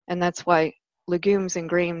And that's why legumes and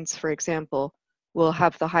grains, for example, will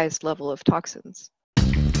have the highest level of toxins.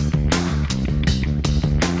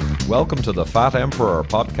 Welcome to the Fat Emperor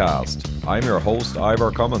podcast. I'm your host,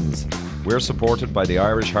 Ivor Cummins. We're supported by the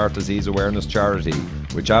Irish Heart Disease Awareness Charity,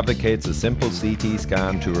 which advocates a simple CT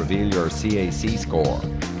scan to reveal your CAC score.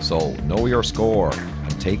 So, know your score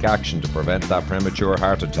and take action to prevent that premature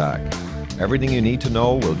heart attack. Everything you need to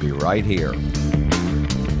know will be right here.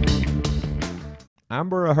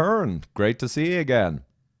 Amber Ahern, great to see you again.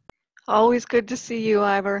 Always good to see you,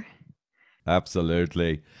 Ivor.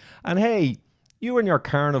 Absolutely. And hey, you and your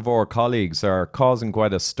carnivore colleagues are causing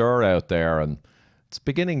quite a stir out there, and it's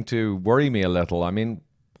beginning to worry me a little. I mean,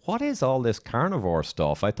 what is all this carnivore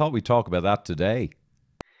stuff? I thought we'd talk about that today.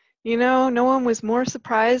 You know, no one was more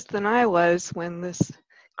surprised than I was when this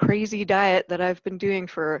crazy diet that I've been doing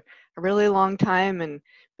for a really long time and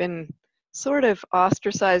been sort of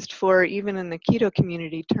ostracized for, even in the keto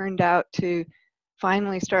community, turned out to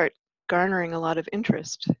finally start garnering a lot of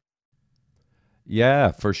interest.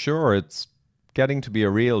 Yeah, for sure. It's getting to be a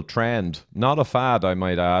real trend. Not a fad, I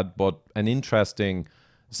might add, but an interesting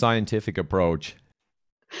scientific approach.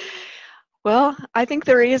 Well, I think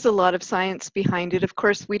there is a lot of science behind it. Of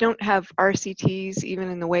course, we don't have RCTs even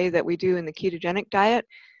in the way that we do in the ketogenic diet.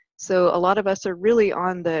 So a lot of us are really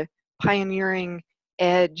on the pioneering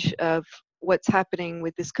edge of what's happening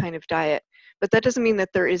with this kind of diet. But that doesn't mean that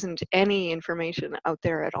there isn't any information out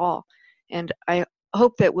there at all. And I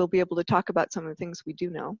hope that we'll be able to talk about some of the things we do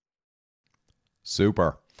know.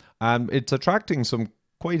 Super. And it's attracting some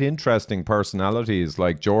quite interesting personalities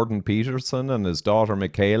like Jordan Peterson and his daughter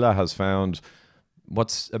Michaela has found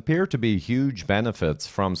what's appear to be huge benefits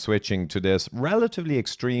from switching to this relatively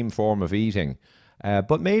extreme form of eating.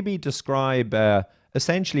 But maybe describe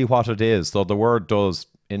essentially what it is, though the word does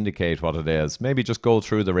indicate what it is. Maybe just go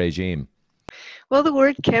through the regime. Well, the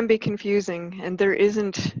word can be confusing, and there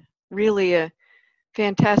isn't really a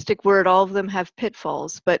fantastic word. All of them have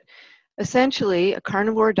pitfalls, but essentially, a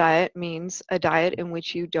carnivore diet means a diet in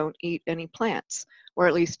which you don't eat any plants, or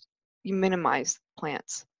at least you minimize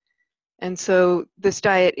plants. And so this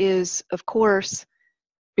diet is, of course,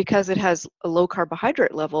 because it has a low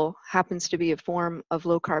carbohydrate level, happens to be a form of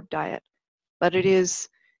low carb diet. But it is,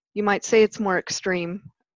 you might say it's more extreme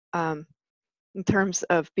in terms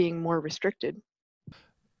of being more restricted.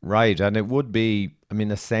 Right. And it would be, I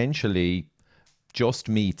mean, essentially just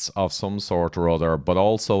meats of some sort or other, but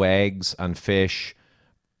also eggs and fish.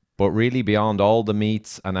 But really, beyond all the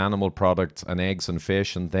meats and animal products and eggs and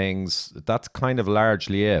fish and things, that's kind of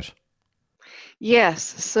largely it. Yes,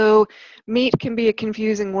 so meat can be a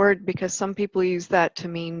confusing word because some people use that to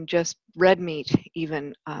mean just red meat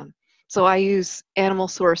even. So I use animal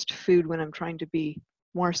sourced food when I'm trying to be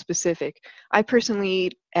more specific. I personally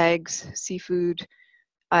eat eggs, seafood.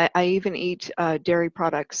 I even eat dairy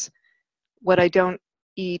products. What I don't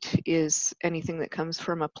eat is anything that comes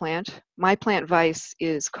from a plant. My plant vice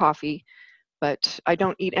is coffee, but I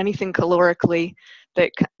don't eat anything calorically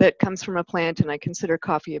that comes from a plant, and I consider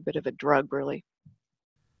coffee a bit of a drug, really.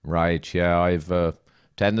 Right, yeah, I've a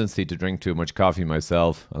tendency to drink too much coffee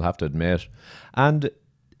myself, I'll have to admit. And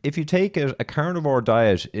if you take it, a carnivore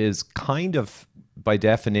diet is kind of, by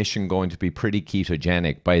definition, going to be pretty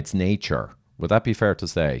ketogenic by its nature. Would that be fair to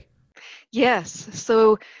say? Yes,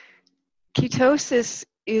 so ketosis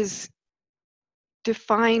is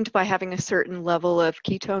defined by having a certain level of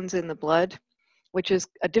ketones in the blood, which is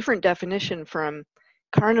a different definition from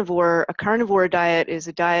carnivore. A carnivore diet is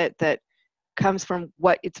a diet that comes from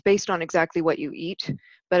what it's based on exactly what you eat,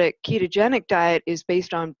 but a ketogenic diet is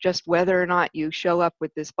based on just whether or not you show up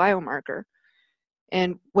with this biomarker.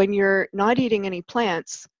 And when you're not eating any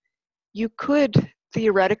plants, you could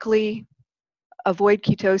theoretically avoid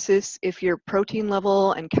ketosis if your protein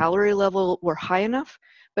level and calorie level were high enough,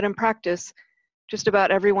 but in practice, just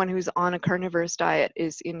about everyone who's on a carnivorous diet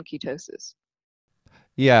is in ketosis.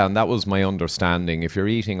 Yeah, and that was my understanding. If you're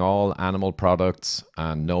eating all animal products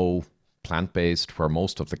and no plant-based, where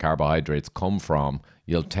most of the carbohydrates come from,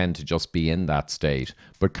 you'll tend to just be in that state.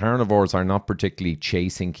 But carnivores are not particularly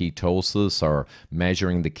chasing ketosis or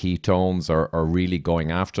measuring the ketones or really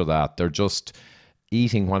going after that. They're just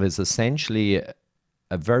eating what is essentially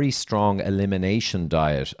a very strong elimination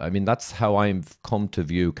diet. I mean, that's how I've come to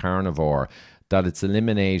view carnivore, that it's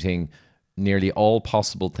eliminating nearly all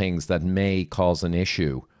possible things that may cause an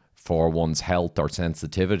issue for one's health or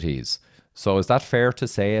sensitivities. So is that fair to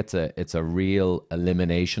say it's a real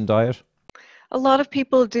elimination diet? A lot of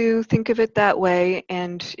people do think of it that way,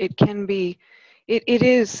 and it can be, it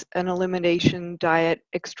is an elimination diet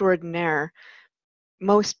extraordinaire.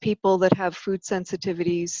 Most people that have food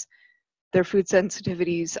sensitivities their food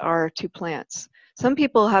sensitivities are to plants. Some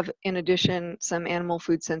people have, in addition, some animal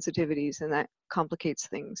food sensitivities, and that complicates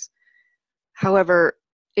things. However,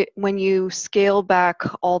 when you scale back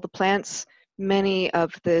all the plants, many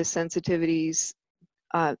of the sensitivities,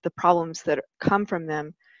 the problems that come from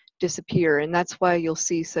them, disappear. And that's why you'll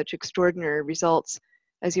see such extraordinary results,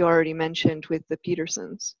 as you already mentioned, with the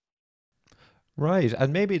Petersons. Right.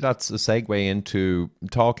 And maybe that's a segue into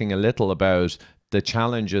talking a little about the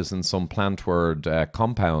challenges in some plant world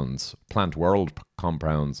compounds, plant world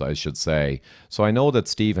compounds, I should say. So I know that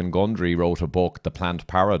Stephen Gundry wrote a book, The Plant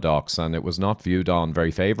Paradox, and it was not viewed on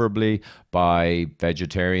very favorably by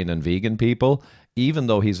vegetarian and vegan people, even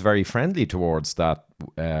though he's very friendly towards that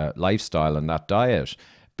lifestyle and that diet,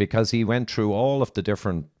 because he went through all of the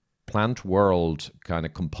different plant world kind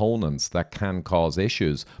of components that can cause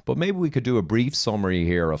issues. But maybe we could do a brief summary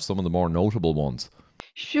here of some of the more notable ones.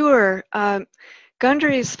 Sure.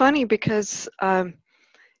 Gundry is funny because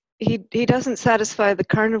he doesn't satisfy the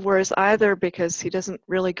carnivores either, because he doesn't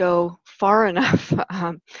really go far enough.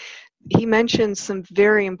 He mentions some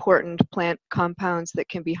very important plant compounds that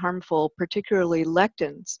can be harmful, particularly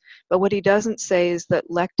lectins. But what he doesn't say is that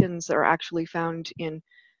lectins are actually found in,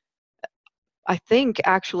 I think,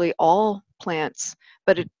 actually all plants,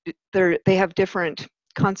 but they have different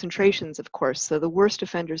concentrations, of course. So the worst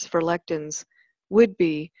offenders for lectins would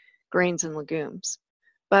be grains and legumes.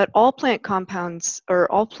 But all plant compounds, or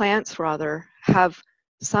all plants rather, have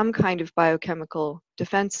some kind of biochemical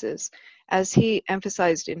defenses. As he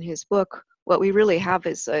emphasized in his book, what we really have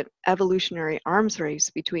is an evolutionary arms race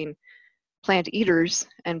between plant eaters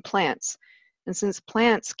and plants. And since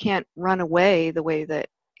plants can't run away the way that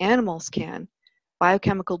animals can,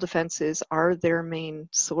 biochemical defenses are their main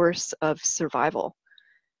source of survival.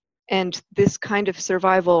 And this kind of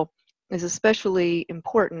survival is especially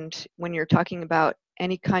important when you're talking about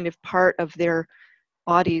any kind of part of their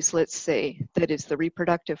bodies, let's say, that is the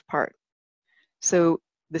reproductive part. So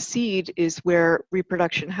the seed is where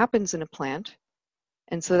reproduction happens in a plant,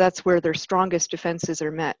 and so that's where their strongest defenses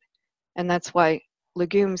are met. And that's why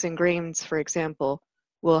legumes and grains, for example,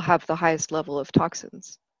 will have the highest level of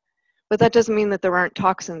toxins. But that doesn't mean that there aren't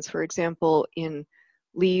toxins, for example, in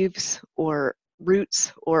leaves or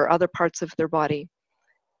roots or other parts of their body.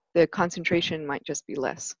 The concentration might just be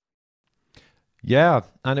less. Yeah,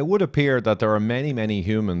 and it would appear that there are many, many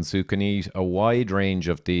humans who can eat a wide range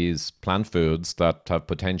of these plant foods that have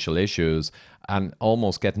potential issues and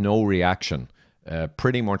almost get no reaction.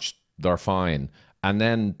 Pretty much they're fine. And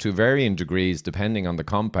then to varying degrees, depending on the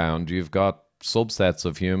compound, you've got subsets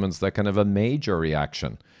of humans that can have a major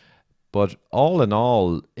reaction. But all in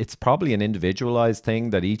all, it's probably an individualized thing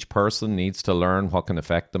that each person needs to learn what can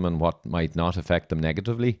affect them and what might not affect them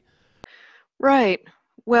negatively. Right.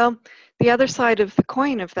 Well, the other side of the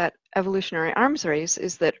coin of that evolutionary arms race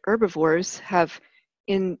is that herbivores have,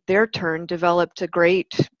 in their turn, developed a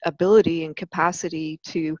great ability and capacity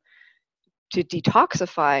to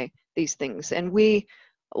detoxify these things. And we,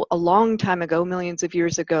 a long time ago, millions of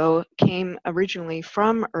years ago, came originally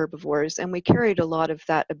from herbivores, and we carried a lot of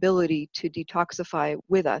that ability to detoxify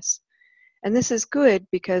with us. And this is good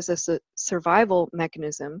because as a survival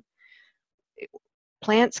mechanism,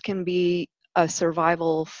 plants can be a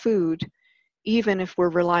survival food, even if we're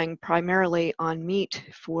relying primarily on meat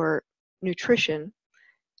for nutrition.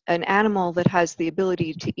 An animal that has the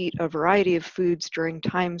ability to eat a variety of foods during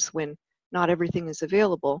times when not everything is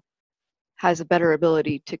available has a better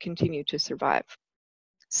ability to continue to survive.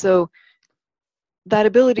 So that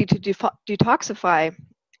ability to detoxify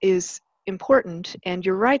is important, and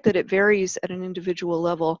you're right that it varies at an individual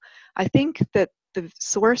level. I think that the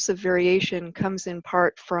source of variation comes in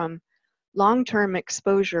part from long-term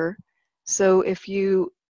exposure. So if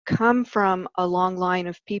you come from a long line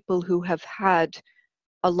of people who have had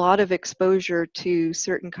a lot of exposure to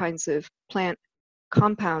certain kinds of plant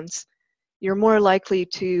compounds, you're more likely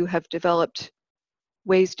to have developed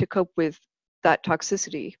ways to cope with that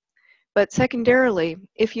toxicity. But secondarily,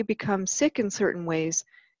 if you become sick in certain ways,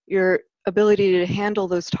 your ability to handle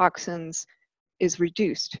those toxins is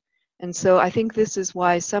reduced. And so I think this is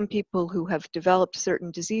why some people who have developed certain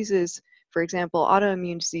diseases, for example,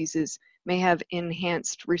 autoimmune diseases, may have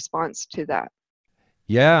enhanced response to that.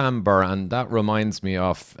 Yeah, Amber, and that reminds me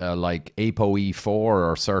of like ApoE4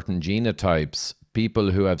 or certain genotypes,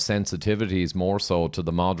 people who have sensitivities more so to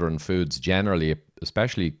the modern foods generally,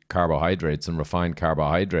 especially carbohydrates and refined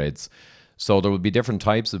carbohydrates. So there will be different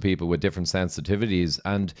types of people with different sensitivities.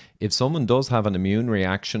 And if someone does have an immune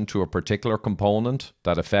reaction to a particular component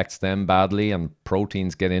that affects them badly and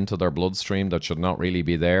proteins get into their bloodstream that should not really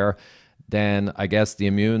be there, then I guess the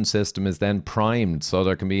immune system is then primed. So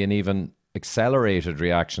there can be an even accelerated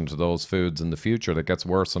reaction to those foods in the future that gets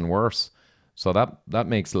worse and worse. So that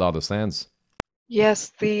makes a lot of sense.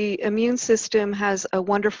 Yes, the immune system has a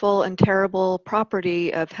wonderful and terrible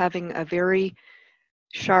property of having a very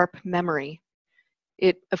sharp memory.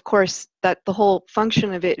 It, of course, that the whole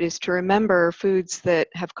function of it is to remember foods that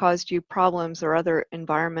have caused you problems or other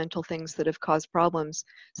environmental things that have caused problems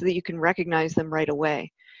so that you can recognize them right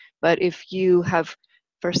away. But if you have,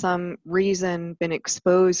 for some reason, been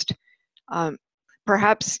exposed, um,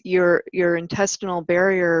 perhaps your intestinal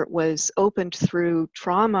barrier was opened through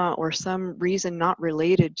trauma or some reason not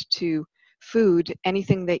related to food,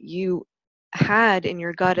 anything that you had in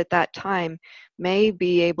your gut at that time may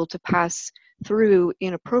be able to pass through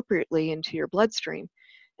inappropriately into your bloodstream.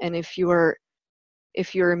 And if your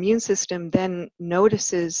immune system then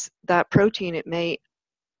notices that protein, it may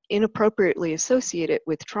inappropriately associate it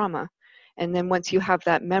with trauma. And then once you have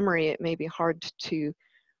that memory, it may be hard to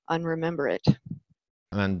unremember it.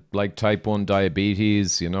 And like type 1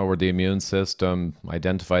 diabetes, where the immune system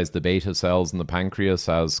identifies the beta cells in the pancreas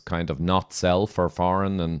as kind of not self or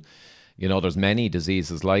foreign. And, there's many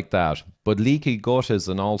diseases like that. But leaky gut is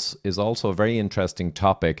also a very interesting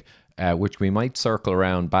topic, which we might circle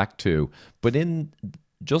around back to. But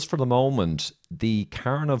just for the moment, the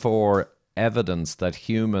carnivore evidence that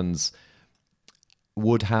humans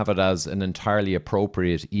would have it as an entirely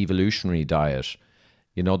appropriate evolutionary diet.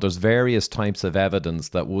 There's various types of evidence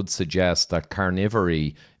that would suggest that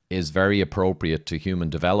carnivory is very appropriate to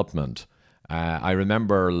human development. I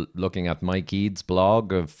remember looking at Mike Ead's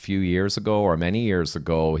blog a few years ago, or many years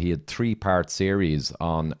ago. He had 3-part series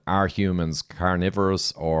on, are humans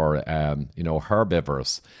carnivorous or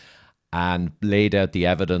herbivorous, and laid out the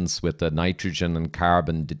evidence with the nitrogen and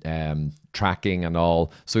carbon tracking and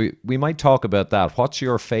all. So we might talk about that. What's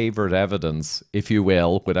your favorite evidence, if you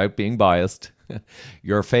will, without being biased,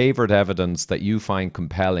 your favorite evidence that you find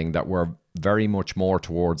compelling that we're very much more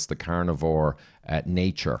towards the carnivore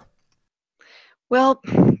nature? Well,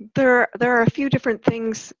 there are a few different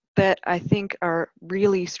things that I think are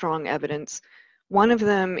really strong evidence. One of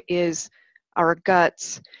them is our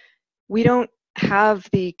guts. We don't have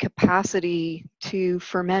the capacity to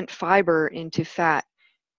ferment fiber into fat.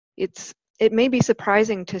 It may be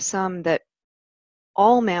surprising to some that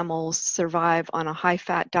all mammals survive on a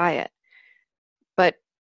high-fat diet, but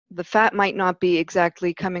the fat might not be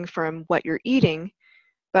exactly coming from what you're eating,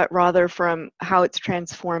 but rather from how it's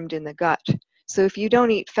transformed in the gut. So if you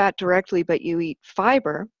don't eat fat directly, but you eat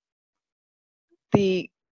fiber, the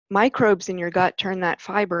microbes in your gut turn that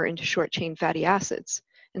fiber into short-chain fatty acids.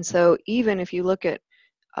 And so even if you look at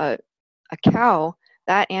a cow,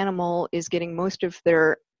 that animal is getting most of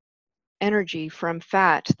their energy from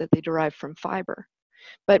fat that they derive from fiber.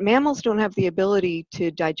 But mammals don't have the ability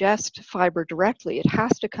to digest fiber directly. It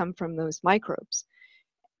has to come from those microbes.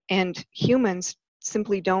 And humans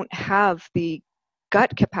simply don't have the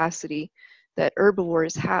gut capacity that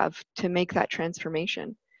herbivores have to make that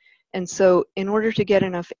transformation. And so in order to get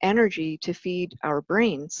enough energy to feed our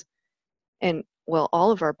brains, and well,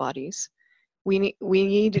 all of our bodies, we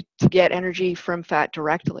need to get energy from fat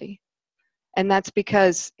directly. And that's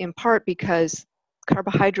in part because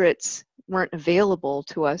carbohydrates weren't available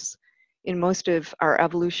to us in most of our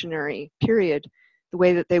evolutionary period the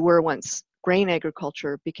way that they were once grain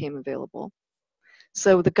agriculture became available.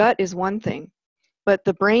 So the gut is one thing, but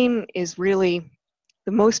the brain is really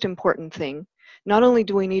the most important thing. Not only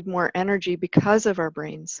do we need more energy because of our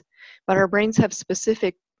brains, but our brains have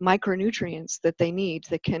specific micronutrients that they need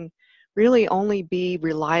that can really only be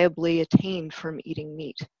reliably attained from eating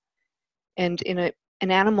meat. And in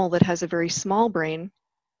an animal that has a very small brain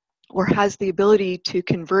or has the ability to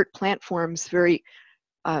convert plant forms very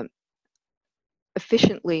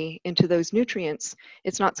efficiently into those nutrients,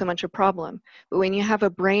 it's not so much a problem. But when you have a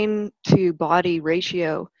brain to body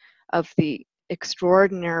ratio of the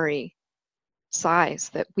extraordinary size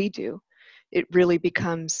that we do, it really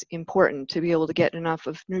becomes important to be able to get enough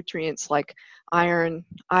of nutrients like iron,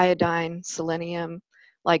 iodine, selenium,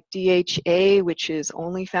 like DHA, which is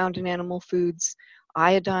only found in animal foods,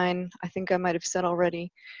 iodine, I think I might have said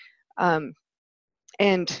already.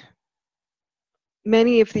 And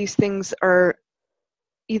many of these things are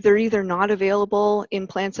either not available in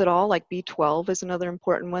plants at all, like B12 is another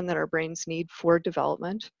important one that our brains need for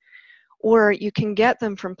development, or you can get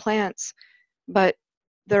them from plants, but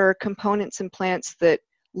there are components in plants that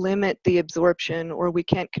limit the absorption or we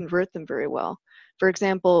can't convert them very well. For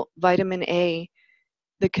example, vitamin A,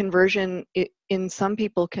 the conversion in some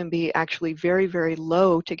people can be actually very, very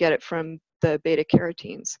low to get it from the beta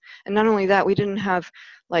carotenes. And not only that, we didn't have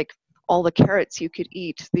like all the carrots you could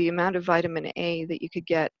eat. The amount of vitamin A that you could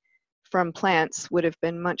get from plants would have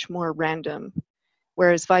been much more random.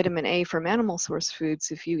 Whereas vitamin A from animal source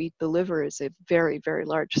foods, if you eat the liver, is a very, very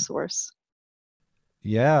large source.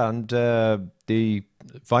 Yeah, and the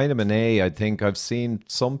vitamin A, I think I've seen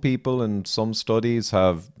some people in some studies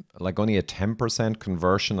have like only a 10%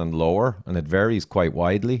 conversion and lower, and it varies quite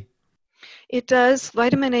widely. It does.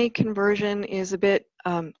 Vitamin A conversion is a bit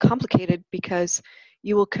complicated because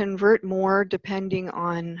you will convert more depending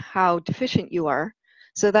on how deficient you are.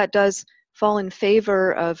 So that does fall in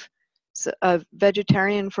favor of a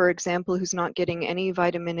vegetarian, for example, who's not getting any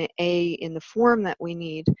vitamin A in the form that we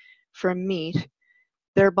need from meat.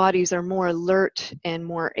 Their bodies are more alert and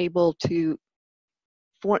more able to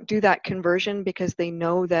do that conversion because they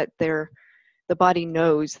know that the body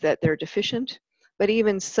knows that they're deficient. But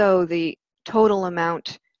even so, the total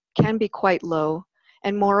amount can be quite low.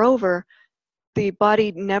 And moreover, the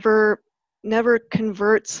body never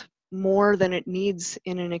converts more than it needs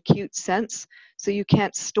in an acute sense, so you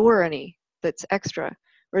can't store any that's extra.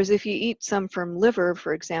 Whereas if you eat some from liver,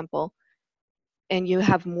 for example, and you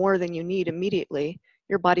have more than you need immediately,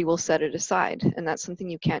 your body will set it aside, and that's something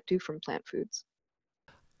you can't do from plant foods.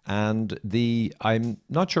 And I'm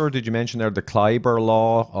not sure, did you mention there the Kleiber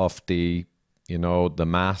law of the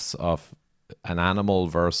mass of an animal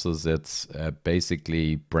versus its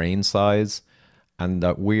basically brain size, and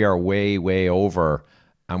that we are way, way over,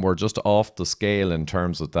 and we're just off the scale in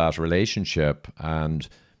terms of that relationship. And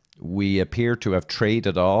we appear to have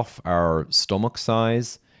traded off our stomach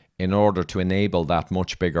size in order to enable that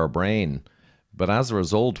much bigger brain. But as a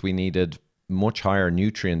result, we needed much higher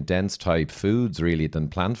nutrient dense type foods really than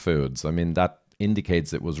plant foods. I mean, that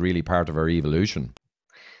indicates it was really part of our evolution.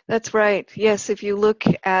 That's right. Yes, if you look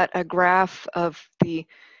at a graph of the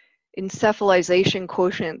encephalization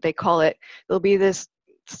quotient, they call it, there'll be this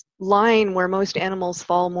line where most animals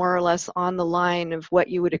fall more or less on the line of what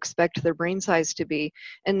you would expect their brain size to be.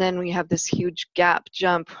 And then we have this huge gap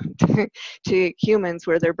jump to humans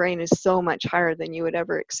where their brain is so much higher than you would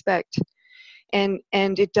ever expect. And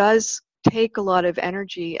it does take a lot of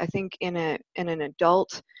energy. I think in an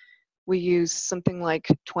adult, we use something like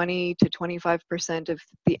 20 to 25% of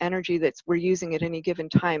the energy that we're using at any given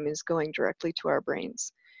time is going directly to our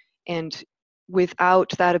brains. And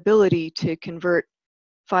without that ability to convert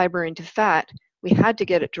fiber into fat, we had to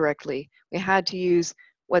get it directly. We had to use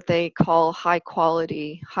what they call high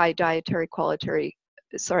dietary quality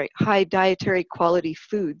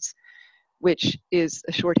foods, which is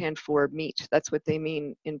a shorthand for meat. That's what they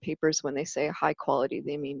mean in papers when they say high quality,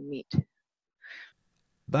 they mean meat.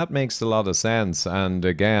 That makes a lot of sense. And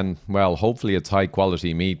again, well, hopefully it's high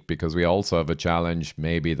quality meat because we also have a challenge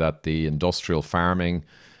maybe that the industrial farming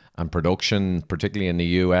and production, particularly in the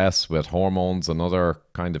US with hormones and other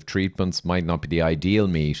kind of treatments, might not be the ideal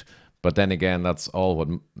meat. But then again, that's all what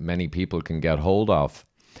many people can get hold of.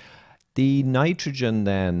 The nitrogen,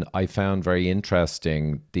 then, I found very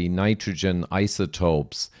interesting. The nitrogen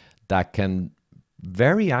isotopes that can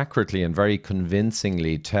very accurately and very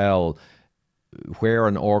convincingly tell where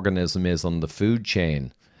an organism is on the food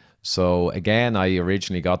chain. So again, I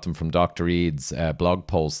originally got them from Dr. Ead's blog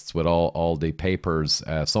posts with all the papers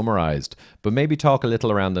summarized. But maybe talk a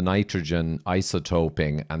little around the nitrogen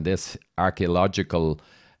isotoping and this archaeological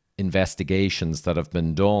investigations that have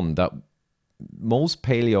been done that most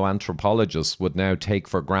paleoanthropologists would now take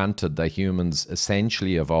for granted that humans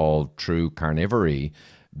essentially evolved through carnivory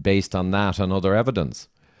based on that and other evidence.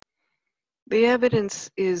 The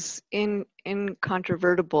evidence is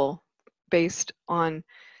incontrovertible based on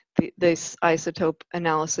this isotope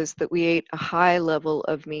analysis that we ate a high level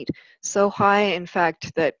of meat. So high, in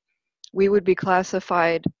fact, that we would be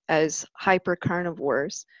classified as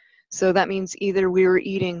hypercarnivores. So that means either we were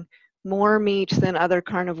eating more meat than other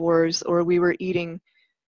carnivores or we were eating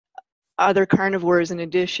other carnivores in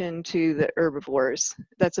addition to the herbivores.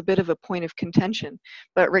 That's a bit of a point of contention.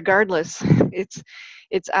 But regardless,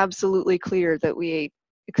 it's absolutely clear that we ate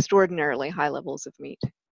extraordinarily high levels of meat.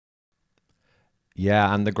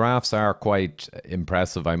 Yeah, and the graphs are quite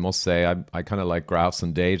impressive, I must say. I kind of like graphs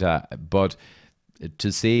and data, but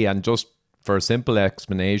to see, and just for a simple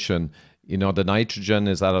explanation, the nitrogen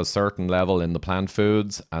is at a certain level in the plant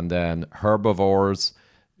foods, and then herbivores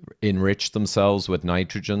enrich themselves with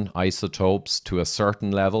nitrogen isotopes to a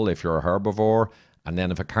certain level if you're a herbivore. And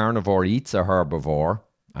then if a carnivore eats a herbivore,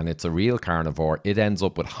 and it's a real carnivore, it ends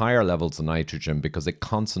up with higher levels of nitrogen because it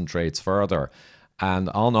concentrates further. And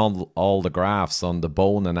on all the graphs on the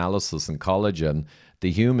bone analysis and collagen,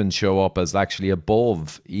 the humans show up as actually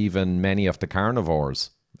above even many of the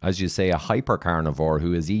carnivores. As you say, a hypercarnivore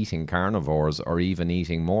who is eating carnivores or even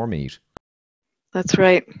eating more meat. That's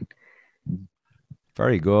right.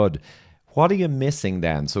 Very good. What are you missing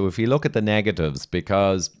then? So if you look at the negatives,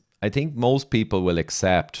 because I think most people will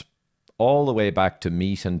accept all the way back to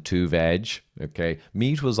meat and to veg. Okay.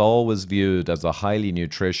 Meat was always viewed as a highly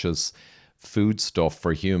nutritious foodstuff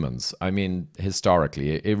for humans. I mean,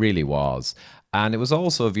 historically, it really was. And it was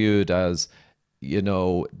also viewed as,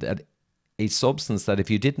 that a substance that if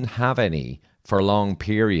you didn't have any for long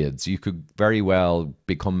periods, you could very well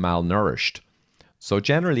become malnourished. So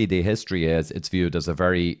generally, the history is it's viewed as a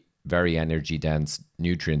very, very energy dense,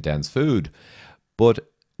 nutrient dense food. But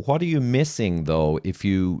what are you missing though if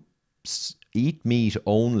you eat meat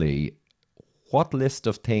only? What list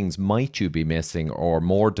of things might you be missing or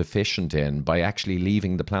more deficient in by actually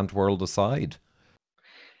leaving the plant world aside?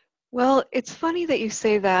 Well, it's funny that you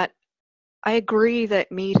say that. I agree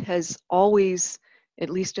that meat has always, at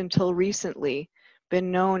least until recently, been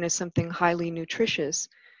known as something highly nutritious.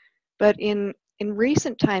 But in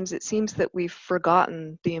recent times, it seems that we've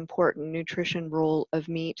forgotten the important nutrition role of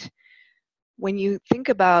meat. When you think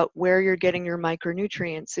about where you're getting your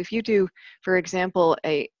micronutrients, if you do, for example,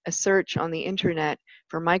 a search on the internet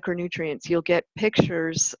for micronutrients, you'll get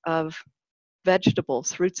pictures of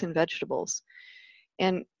vegetables, fruits and vegetables.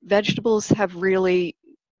 And vegetables have really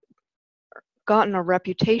gotten a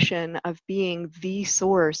reputation of being the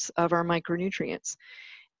source of our micronutrients.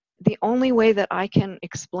 The only way that I can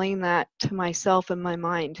explain that to myself in my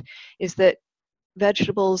mind is that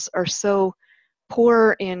vegetables are so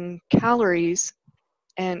poor in calories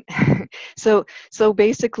and so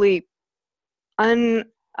basically undesirable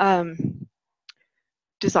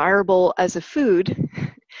as a food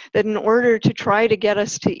that in order to try to get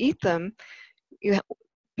us to eat them, you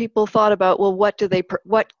people thought about, well, what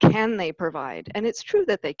can they provide? And it's true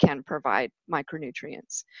that they can provide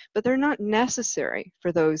micronutrients, but they're not necessary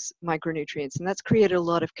for those micronutrients, and that's created a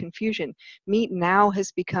lot of confusion. Meat now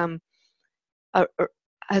has become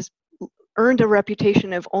has earned a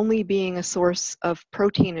reputation of only being a source of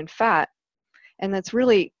protein and fat, and that's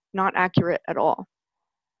really not accurate at all.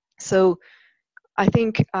 So I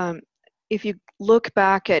think if you look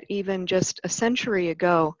back at even just a century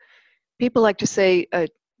ago, people like to say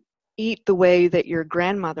eat the way that your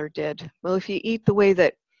grandmother did. Well, if you eat the way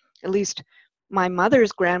that at least my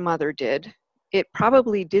mother's grandmother did, it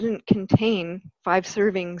probably didn't contain 5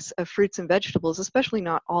 servings of fruits and vegetables, especially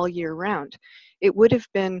not all year round. It would have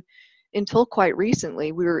been, until quite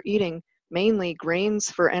recently, we were eating mainly grains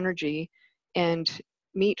for energy and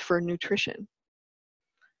meat for nutrition.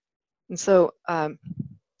 And so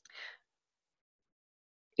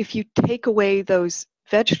if you take away those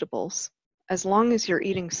vegetables, as long as you're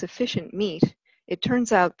eating sufficient meat, it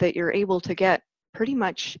turns out that you're able to get pretty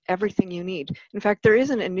much everything you need. In fact, there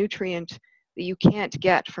isn't a nutrient that you can't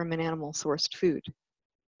get from an animal-sourced food.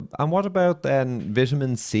 And what about then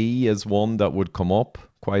vitamin C is one that would come up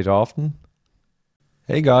quite often?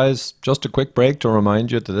 Hey guys, just a quick break to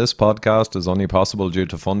remind you that this podcast is only possible due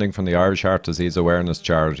to funding from the Irish Heart Disease Awareness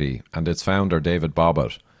Charity and its founder David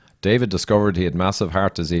Bobbitt. David discovered he had massive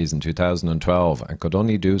heart disease in 2012 and could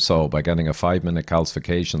only do so by getting a 5-minute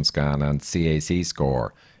calcification scan and CAC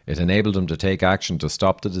score. It enabled him to take action to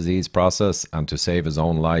stop the disease process and to save his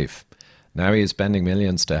own life. Now he is spending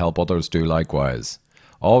millions to help others do likewise.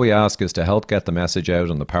 All we ask is to help get the message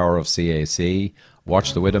out on the power of CAC,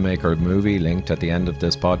 watch the Widowmaker movie linked at the end of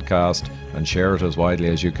this podcast, and share it as widely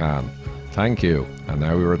as you can. Thank you, and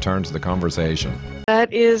now we return to the conversation.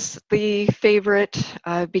 That is the favorite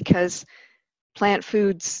because plant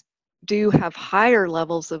foods do have higher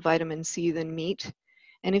levels of vitamin C than meat.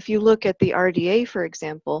 And if you look at the RDA, for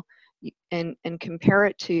example, and compare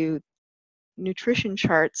it to nutrition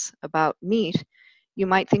charts about meat, you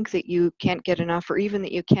might think that you can't get enough or even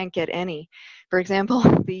that you can't get any. For example,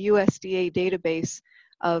 the USDA database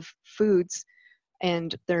of foods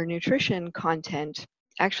and their nutrition content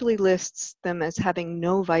actually lists them as having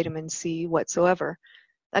no vitamin C whatsoever.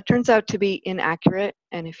 That turns out to be inaccurate,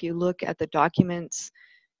 and if you look at the documents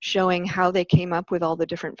showing how they came up with all the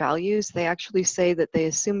different values, they actually say that they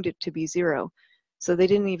assumed it to be 0, so they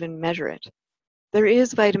didn't even measure it. There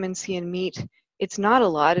is vitamin C in meat. It's not a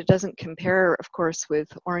lot. It doesn't compare, of course, with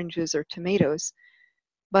oranges or tomatoes.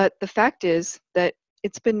 But the fact is that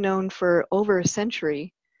it's been known for over a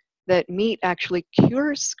century that meat actually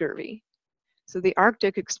cures scurvy. So the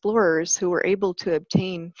Arctic explorers who were able to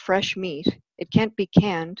obtain fresh meat, it can't be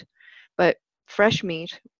canned, but fresh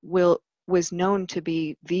meat was known to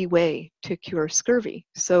be the way to cure scurvy.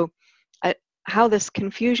 So how this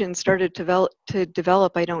confusion started to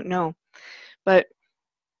develop, I don't know. But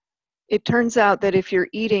it turns out that if you're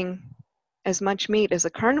eating as much meat as a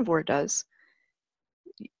carnivore does,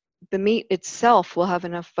 the meat itself will have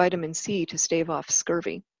enough vitamin C to stave off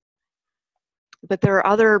scurvy. But there are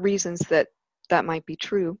other reasons that that might be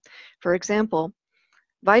true. For example,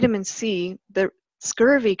 vitamin C, the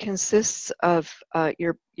scurvy consists of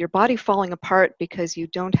your body falling apart because you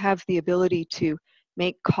don't have the ability to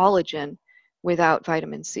make collagen without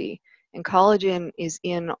vitamin C. And collagen is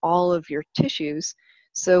in all of your tissues.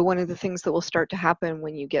 So one of the things that will start to happen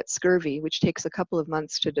when you get scurvy, which takes a couple of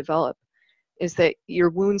months to develop, is that your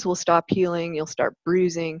wounds will stop healing, you'll start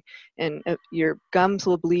bruising, and your gums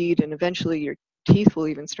will bleed, and eventually your teeth will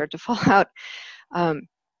even start to fall out.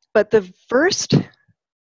 But the first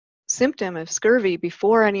symptom of scurvy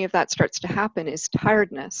before any of that starts to happen is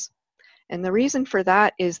tiredness. And the reason for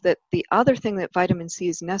that is that the other thing that vitamin C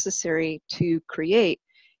is necessary to create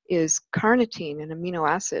is carnitine, an amino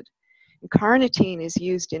acid. And carnitine is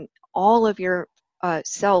used in all of your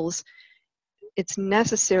cells. It's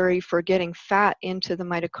necessary for getting fat into the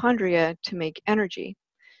mitochondria to make energy.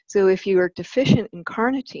 So if you are deficient in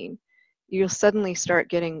carnitine, you'll suddenly start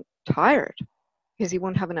getting tired because you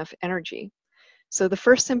won't have enough energy. So the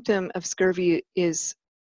first symptom of scurvy is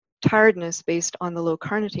tiredness based on the low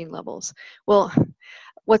carnitine levels. Well,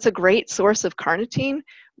 what's a great source of carnitine?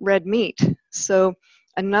 Red meat. So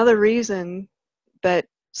another reason that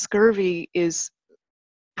scurvy is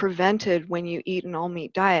prevented when you eat an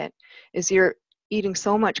all-meat diet is you're eating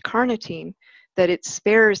so much carnitine that it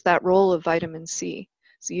spares that role of vitamin C.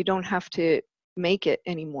 So you don't have to make it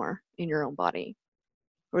anymore in your own body,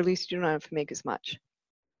 or at least you don't have to make as much.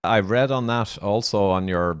 I've read on that also on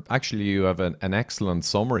your, actually you have an excellent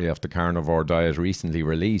summary of the carnivore diet recently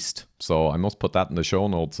released. So I must put that in the show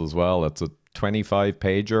notes as well. It's a 25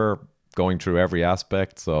 pager going through every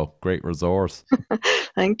aspect. So great resource.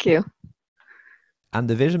 Thank you. And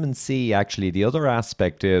the vitamin C, actually, the other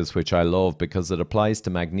aspect is, which I love because it applies to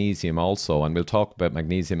magnesium also, and we'll talk about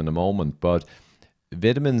magnesium in a moment, but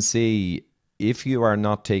vitamin C, if you are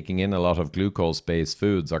not taking in a lot of glucose-based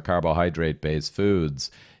foods or carbohydrate-based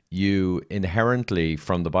foods, you inherently,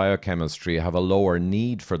 from the biochemistry, have a lower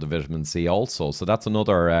need for the vitamin C also. So that's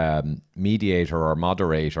another mediator or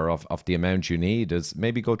moderator of the amount you need. Is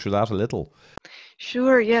maybe go through that a little.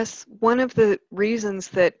 Sure, yes. One of the reasons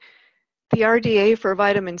that the RDA for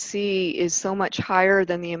vitamin C is so much higher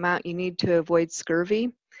than the amount you need to avoid scurvy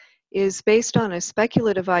is based on a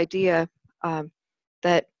speculative idea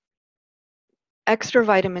that extra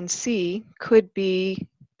vitamin C could be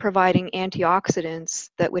providing antioxidants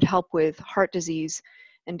that would help with heart disease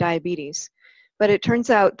and diabetes. But it turns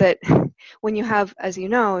out that when you have, as you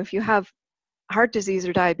know, if you have heart disease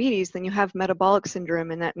or diabetes, then you have metabolic syndrome,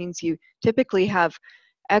 and that means you typically have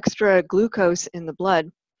extra glucose in the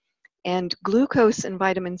blood. And glucose and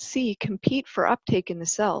vitamin C compete for uptake in the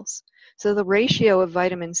cells. So the ratio of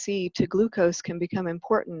vitamin C to glucose can become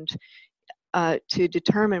important to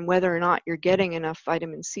determine whether or not you're getting enough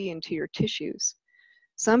vitamin C into your tissues.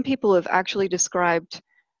 Some people have actually described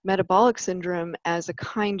metabolic syndrome as a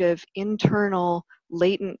kind of internal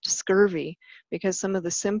latent scurvy because some of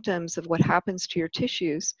the symptoms of what happens to your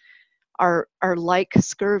tissues are like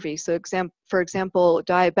scurvy. So for example,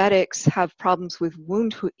 diabetics have problems with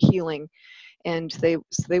wound healing, and they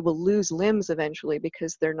will lose limbs eventually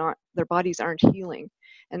because their bodies aren't healing.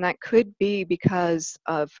 And that could be because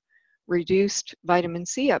of reduced vitamin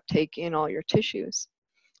C uptake in all your tissues.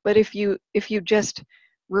 But if you just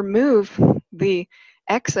remove the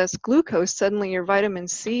excess glucose, suddenly your vitamin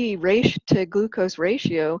C to glucose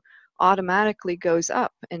ratio automatically goes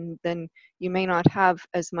up, and then you may not have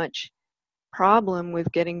as much problem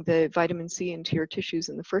with getting the vitamin C into your tissues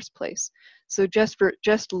in the first place. So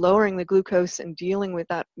just lowering the glucose and dealing with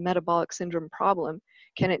that metabolic syndrome problem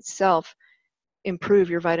can itself improve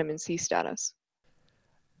your vitamin C status.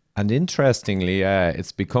 And interestingly,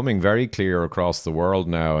 it's becoming very clear across the world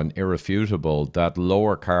now and irrefutable that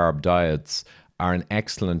lower carb diets are an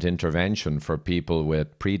excellent intervention for people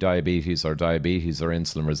with pre-diabetes or diabetes or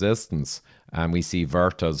insulin resistance. And we see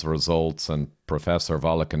Verta's results and Professor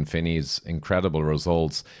Volek Finney's incredible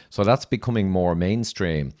results. So that's becoming more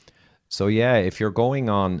mainstream. So yeah, if you're going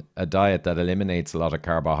on a diet that eliminates a lot of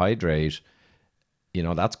carbohydrate, you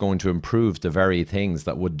know, that's going to improve the very things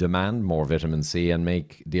that would demand more vitamin C and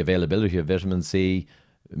make the availability of vitamin C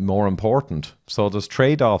more important. So there's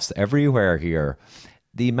trade-offs everywhere here.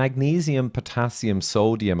 The magnesium, potassium,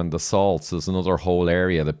 sodium, and the salts is another whole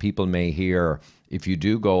area that people may hear if you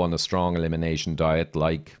do go on a strong elimination diet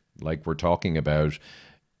like we're talking about.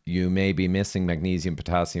 You may be missing magnesium,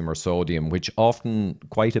 potassium, or sodium, which often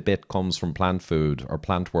quite a bit comes from plant food or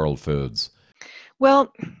plant world foods.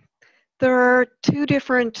 Well, there are two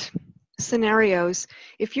different scenarios,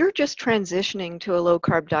 if you're just transitioning to a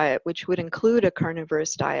low-carb diet, which would include a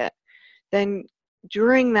carnivorous diet, then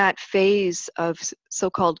during that phase of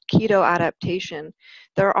so-called keto adaptation,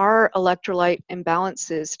 there are electrolyte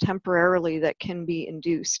imbalances temporarily that can be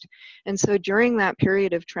induced. And so during that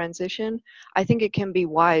period of transition, I think it can be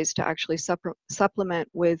wise to actually supplement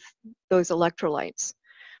with those electrolytes.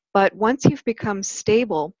 But once you've become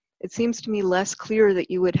stable, it seems to me less clear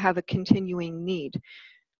that you would have a continuing need.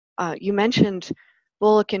 You mentioned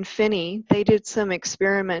Bullock and Finney. They did some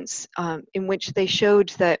experiments in which they showed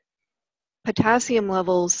that potassium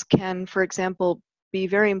levels can, for example, be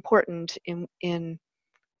very important in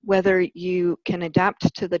whether you can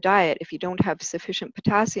adapt to the diet if you don't have sufficient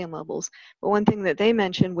potassium levels. But one thing that they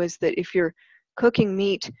mentioned was that if you're cooking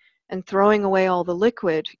meat and throwing away all the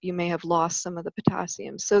liquid, you may have lost some of the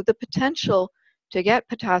potassium. So the potential to get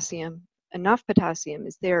potassium, enough potassium,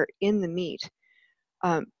 is there in the meat.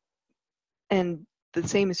 And the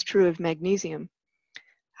same is true of magnesium.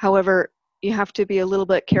 However, you have to be a little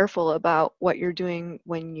bit careful about what you're doing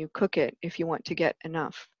when you cook it if you want to get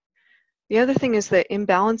enough. The other thing is that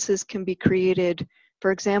imbalances can be created.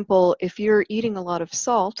 For example, if you're eating a lot of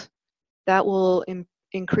salt, that will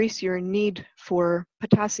increase your need for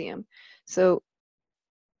potassium. So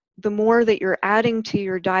the more that you're adding to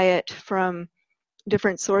your diet from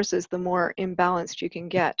different sources, the more imbalanced you can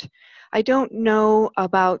get. I don't know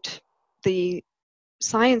about the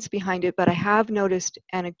science behind it, but I have noticed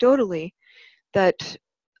anecdotally that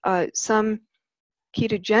some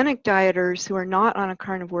ketogenic dieters who are not on a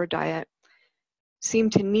carnivore diet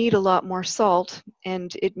seem to need a lot more salt,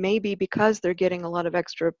 and it may be because they're getting a lot of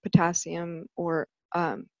extra potassium or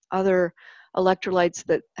other electrolytes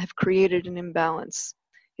that have created an imbalance.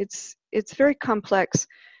 It's very complex,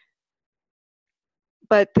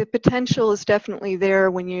 but the potential is definitely there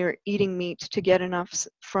when you're eating meat to get enough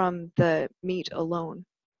from the meat alone.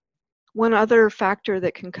 One other factor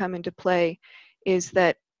that can come into play is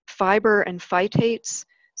that fiber and phytates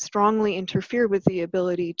strongly interfere with the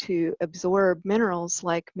ability to absorb minerals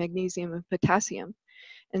like magnesium and potassium.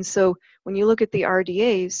 And so when you look at the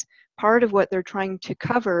RDAs, part of what they're trying to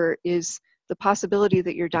cover is the possibility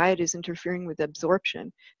that your diet is interfering with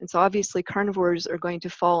absorption. And so obviously carnivores are going to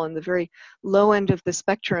fall on the very low end of the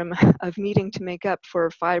spectrum of needing to make up for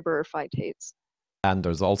fiber or phytates. And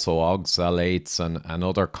there's also oxalates and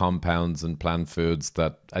other compounds in plant foods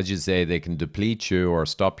that, as you say, they can deplete you or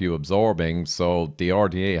stop you absorbing. So the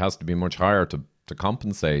RDA has to be much higher to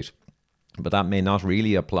compensate. But that may not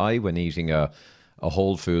really apply when eating a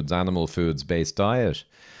whole foods, animal foods based diet.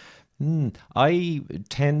 I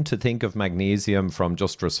tend to think of magnesium from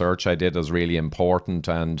just research I did as really important,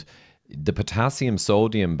 and the potassium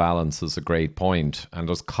sodium balance is a great point, and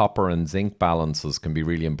those copper and zinc balances can be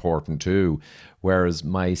really important too. Whereas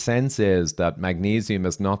my sense is that magnesium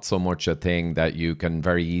is not so much a thing that you can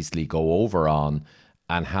very easily go over on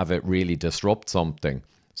and have it really disrupt something.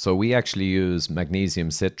 So we actually use magnesium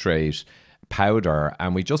citrate powder,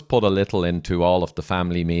 and we just put a little into all of the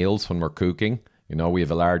family meals when we're cooking. You know, we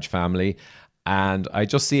have a large family, and I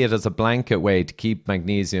just see it as a blanket way to keep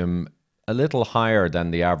magnesium a little higher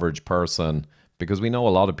than the average person, because we know a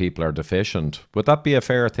lot of people are deficient. Would that be a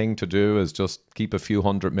fair thing to do, is just keep a few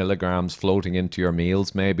 100 milligrams floating into your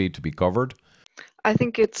meals maybe to be covered? I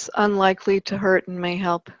think it's unlikely to hurt and may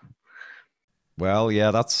help. Well,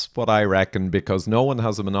 yeah, that's what I reckon, because no one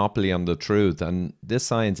has a monopoly on the truth. And this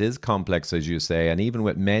science is complex, as you say. And even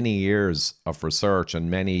with many years of research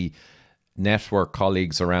and many network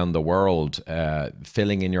colleagues around the world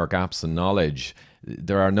filling in your gaps in knowledge,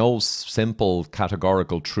 there are no simple,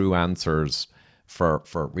 categorical, true answers for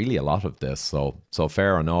really a lot of this. So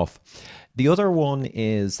fair enough. The other one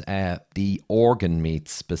is the organ meat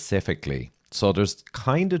specifically. So there's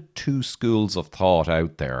kind of two schools of thought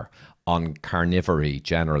out there on carnivory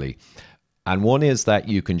generally. And one is that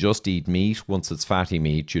you can just eat meat once it's fatty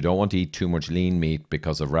meat. You don't want to eat too much lean meat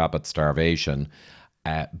because of rabbit starvation.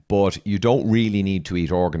 But you don't really need to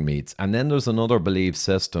eat organ meats. And then there's another belief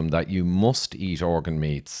system that you must eat organ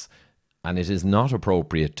meats. And it is not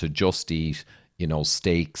appropriate to just eat, you know,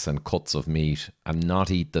 steaks and cuts of meat and not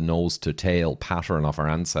eat the nose to tail pattern of our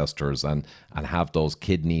ancestors and have those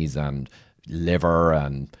kidneys and liver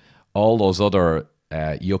and all those other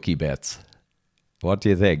yucky bits. What do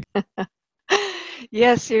you think?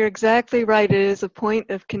 Yes, you're exactly right. It is a point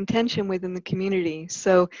of contention within the community.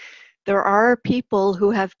 So there are people who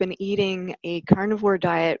have been eating a carnivore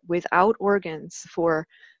diet without organs for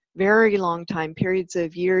very long time, periods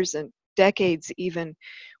of years and decades even,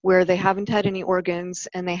 where they haven't had any organs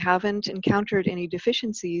and they haven't encountered any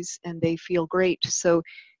deficiencies and they feel great. So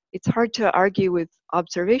it's hard to argue with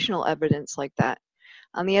observational evidence like that.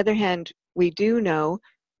 On the other hand, we do know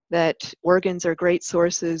that organs are great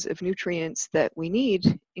sources of nutrients that we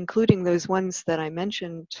need, including those ones that I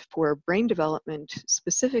mentioned for brain development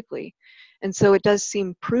specifically. And so it does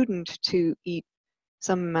seem prudent to eat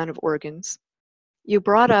some amount of organs. You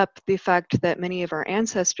brought up the fact that many of our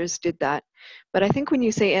ancestors did that, but I think when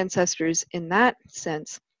you say ancestors in that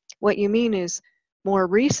sense, what you mean is more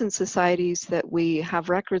recent societies that we have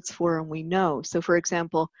records for and we know. So for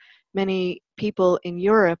example, many people in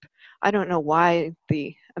Europe, I don't know why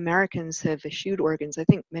the Americans have eschewed organs. I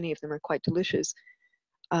think many of them are quite delicious.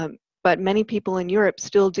 But many people in Europe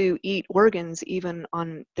still do eat organs even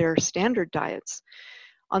on their standard diets.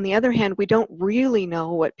 On the other hand, we don't really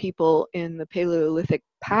know what people in the Paleolithic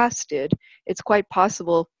past did. It's quite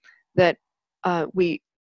possible that we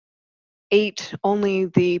ate only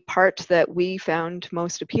the part that we found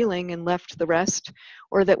most appealing and left the rest,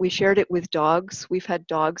 or that we shared it with dogs. We've had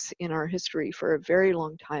dogs in our history for a very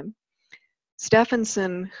long time.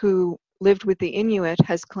 Stephenson, who lived with the Inuit,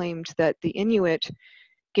 has claimed that the Inuit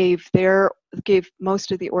gave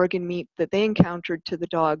most of the organ meat that they encountered to the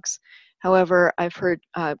dogs. However, I've heard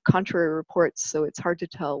contrary reports, so it's hard to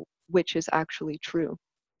tell which is actually true.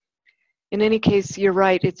 In any case, you're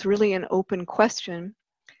right, it's really an open question.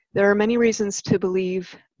 There are many reasons to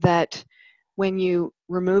believe that when you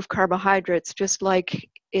remove carbohydrates, just like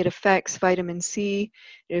it affects vitamin C,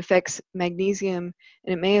 it affects magnesium,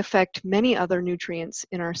 and it may affect many other nutrients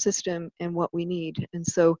in our system and what we need. And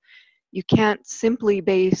so you can't simply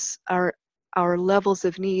base our levels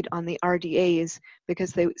of need on the RDAs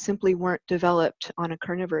because they simply weren't developed on a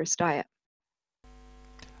carnivorous diet.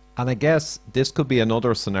 And I guess this could be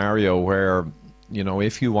another scenario where, you know,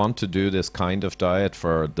 if you want to do this kind of diet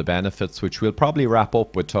for the benefits, which we'll probably wrap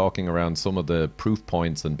up with talking around some of the proof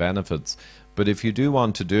points and benefits, but if you do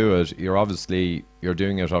want to do it, you're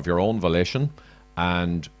doing it of your own volition,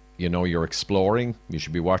 and you know, you're exploring. You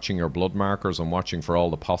should be watching your blood markers and watching for all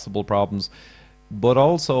the possible problems, but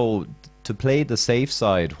also to play the safe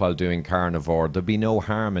side while doing carnivore. There'd be no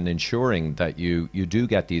harm in ensuring that you do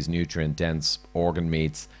get these nutrient dense organ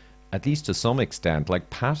meats, at least to some extent.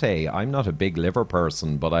 Like pate, I'm not a big liver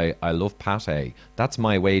person, but I love pate. That's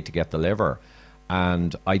my way to get the liver.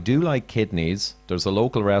 And I do like kidneys. There's a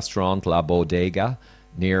local restaurant, La Bodega,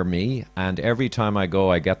 near me, and every time I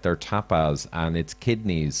go I get their tapas, and it's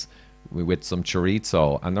kidneys with some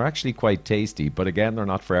chorizo, and they're actually quite tasty, but again, they're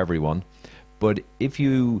not for everyone. But if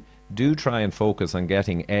you do try and focus on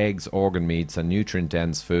getting eggs, organ meats, and nutrient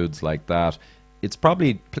dense foods like that, it's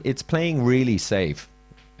playing really safe.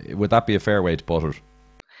 Would that be a fair way to put it?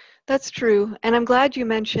 That's true, and I'm glad you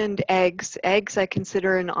mentioned eggs. Eggs I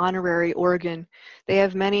consider an honorary organ. They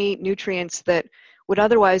have many nutrients that would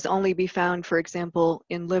otherwise only be found, for example,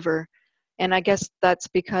 in liver. And I guess that's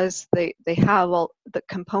because they have all the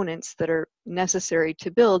components that are necessary to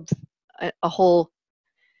build a whole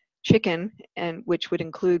chicken, and which would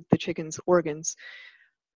include the chicken's organs.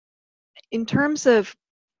 In terms of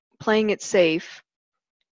playing it safe,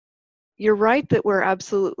 you're right that we're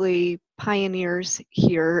absolutely pioneers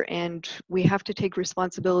here, and we have to take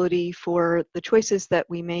responsibility for the choices that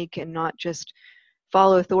we make and not just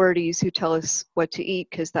follow authorities who tell us what to eat,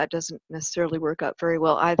 because that doesn't necessarily work out very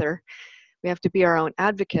well either. We have to be our own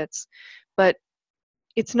advocates. But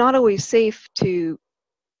it's not always safe to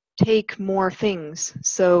take more things.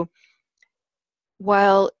 So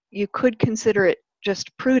while you could consider it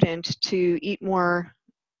just prudent to eat more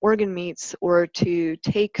organ meats or to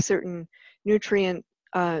take certain nutrient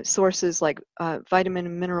sources like vitamin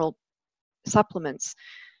and mineral supplements,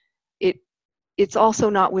 it's also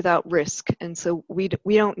not without risk, and so we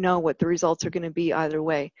don't know what the results are going to be either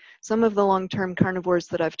way. Some of the long-term carnivores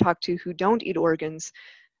that I've talked to who don't eat organs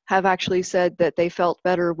have actually said that they felt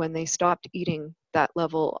better when they stopped eating that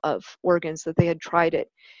level of organs, that they had tried it.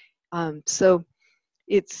 So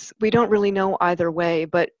we don't really know either way,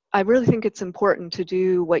 but I really think it's important to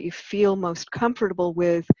do what you feel most comfortable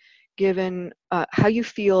with, given how you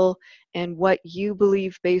feel and what you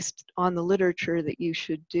believe based on the literature that you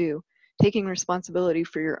should do. Taking responsibility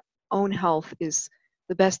for your own health is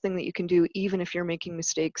the best thing that you can do, even if you're making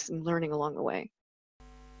mistakes and learning along the way.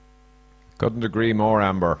 Couldn't agree more,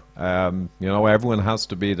 Amber. You know, everyone has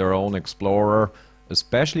to be their own explorer,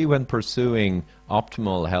 especially when pursuing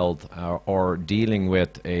optimal health or dealing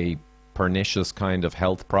with a pernicious kind of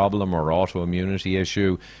health problem or autoimmunity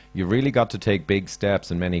issue. You've really got to take big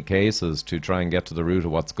steps in many cases to try and get to the root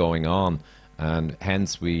of what's going on. And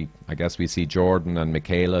hence I guess we see Jordan and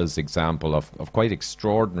Michaela's example of quite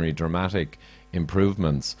extraordinary dramatic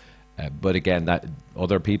improvements. But again, that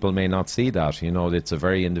other people may not see that. You know, it's a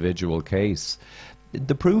very individual case.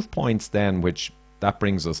 The proof points then, which that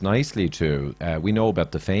brings us nicely to, we know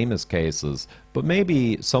about the famous cases, but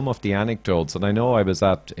maybe some of the anecdotes. And I know I was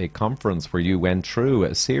at a conference where you went through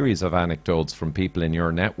a series of anecdotes from people in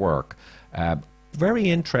your network. Very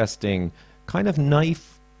interesting, kind of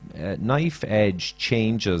knife edge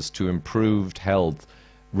changes to improved health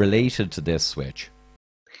related to this switch.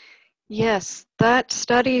 Yes, that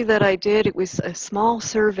study that I did, it was a small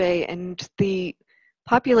survey, and the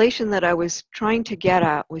population that I was trying to get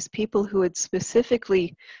at was people who had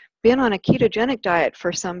specifically been on a ketogenic diet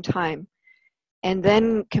for some time, and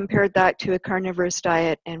then compared that to a carnivorous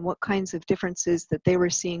diet and what kinds of differences that they were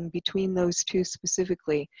seeing between those two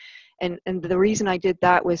specifically. And the reason I did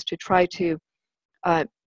that was to try to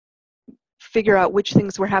figure out which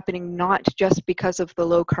things were happening not just because of the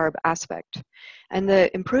low carb aspect. And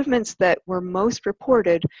the improvements that were most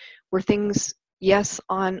reported were things, yes,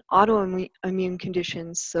 on autoimmune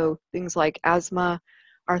conditions, so things like asthma,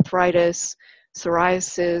 arthritis,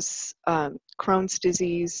 psoriasis, Crohn's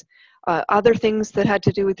disease, other things that had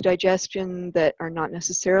to do with digestion that are not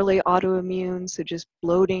necessarily autoimmune, so just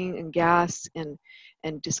bloating and gas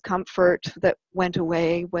and discomfort that went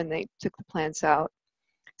away when they took the plants out.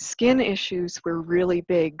 Skin issues were really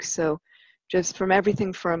big, so just from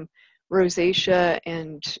everything from rosacea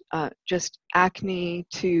and just acne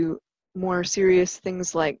to more serious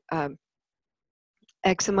things like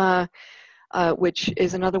eczema, which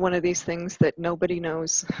is another one of these things that nobody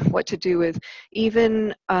knows what to do with.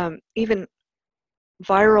 Even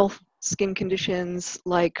viral skin conditions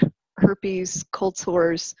like herpes, cold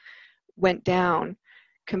sores went down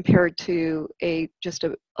compared to just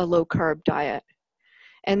a low carb diet.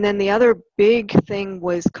 And then the other big thing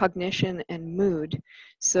was cognition and mood.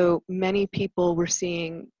 So many people were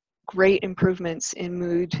seeing great improvements in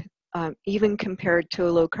mood, even compared to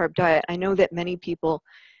a low carb diet. I know that many people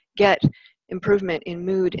get improvement in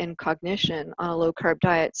mood and cognition on a low carb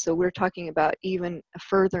diet. So we're talking about even a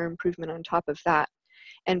further improvement on top of that.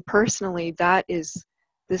 And personally, that is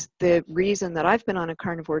the reason that I've been on a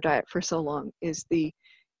carnivore diet for so long, is the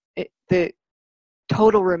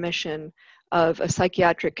total remission of a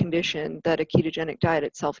psychiatric condition that a ketogenic diet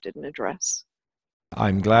itself didn't address.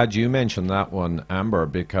 I'm glad you mentioned that one, Amber,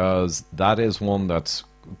 because that is one that's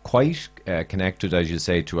quite connected, as you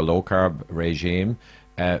say, to a low carb regime,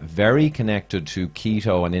 very connected to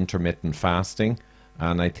keto and intermittent fasting.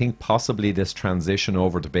 And I think possibly this transition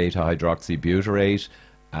over to beta hydroxybutyrate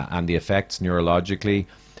and the effects neurologically.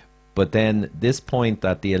 But then this point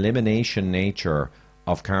that the elimination nature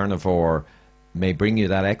of carnivore may bring you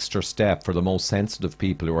that extra step for the most sensitive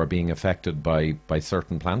people who are being affected by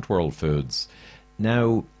certain plant world foods.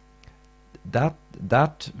 Now,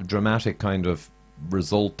 that dramatic kind of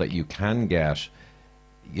result that you can get,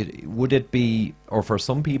 would it be, or for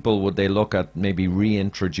some people, would they look at maybe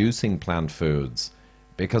reintroducing plant foods?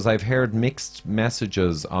 Because I've heard mixed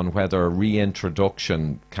messages on whether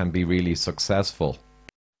reintroduction can be really successful.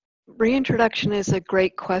 Reintroduction is a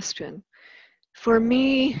great question. For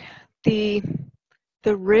me, the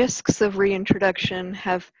risks of reintroduction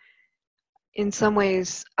have in some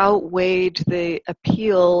ways outweighed the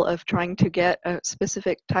appeal of trying to get a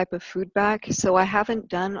specific type of food back. So I haven't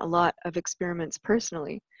done a lot of experiments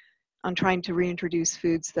personally on trying to reintroduce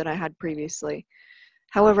foods that I had previously.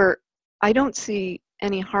 However, I don't see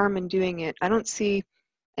any harm in doing it. I don't see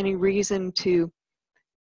any reason to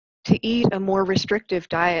eat a more restrictive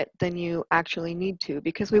diet than you actually need to,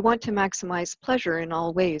 because we want to maximize pleasure in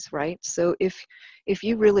all ways, right? So if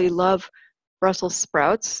you really love Brussels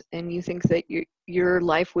sprouts and you think that your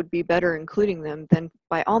life would be better including them, then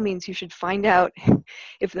by all means you should find out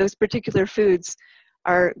if those particular foods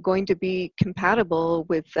are going to be compatible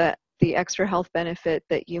with the extra health benefit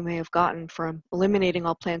that you may have gotten from eliminating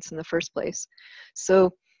all plants in the first place.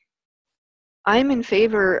 So I'm in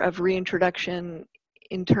favor of reintroduction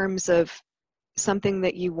in terms of something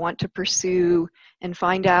that you want to pursue and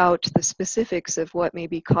find out the specifics of what may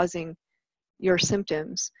be causing your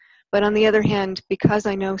symptoms. But on the other hand, because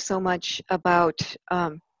I know so much about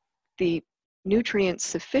the nutrient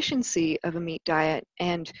sufficiency of a meat diet,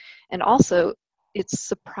 and also it's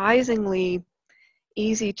surprisingly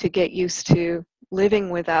easy to get used to living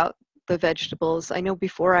without the vegetables. I know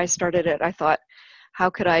before I started it, I thought, how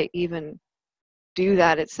could I even do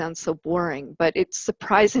that? It sounds so boring, but it's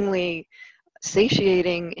surprisingly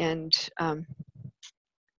satiating and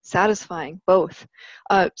satisfying, both.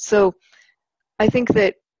 So I think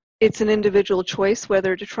that it's an individual choice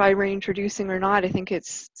whether to try reintroducing or not. I think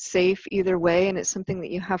it's safe either way, and it's something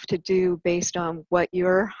that you have to do based on what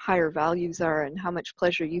your higher values are and how much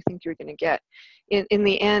pleasure you think you're going to get. In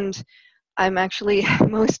the end, I'm actually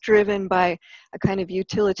most driven by a kind of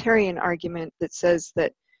utilitarian argument that says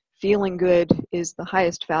that feeling good is the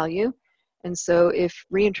highest value. And so if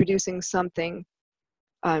reintroducing something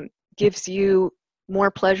gives you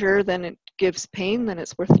more pleasure than it gives pain, then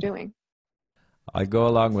it's worth doing. I go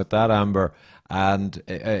along with that, Amber. And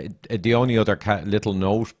the only other little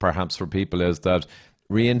note, perhaps, for people is that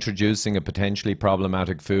reintroducing a potentially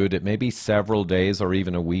problematic food, it may be several days or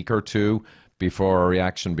even a week or two before a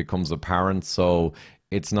reaction becomes apparent. So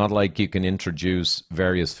it's not like you can introduce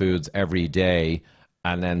various foods every day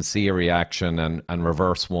and then see a reaction and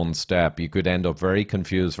reverse one step. You could end up very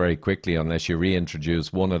confused very quickly unless you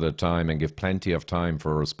reintroduce one at a time and give plenty of time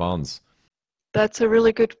for a response. That's a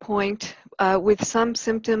really good point. With some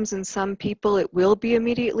symptoms in some people, it will be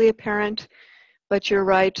immediately apparent, but you're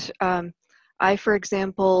right. I, for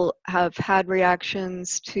example, have had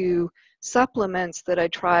reactions to supplements that I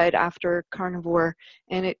tried after Carnivore,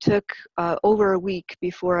 and it took over a week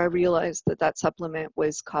before I realized that that supplement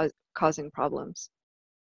was causing problems.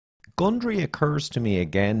 Gundry occurs to me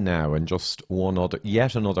again now, and just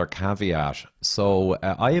yet another caveat. So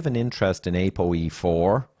I have an interest in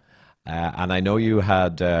ApoE4, and I know you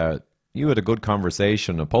had a good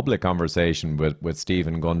conversation, a public conversation with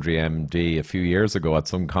Stephen Gundry, MD, a few years ago at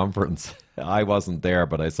some conference. I wasn't there,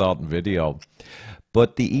 but I saw it in video.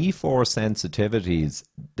 But the E4 sensitivities,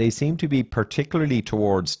 they seem to be particularly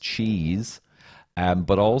towards cheese.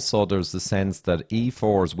 But also there's the sense that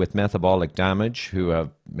E4s with metabolic damage, who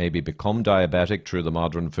have maybe become diabetic through the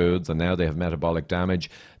modern foods and now they have metabolic damage,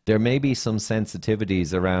 there may be some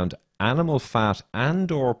sensitivities around animal fat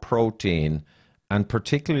and or protein, and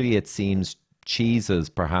particularly it seems cheeses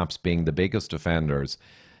perhaps being the biggest offenders.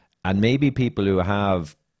 And maybe people who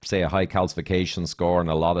have, say, a high calcification score and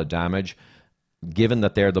a lot of damage, given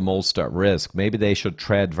that they're the most at risk, maybe they should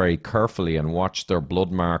tread very carefully and watch their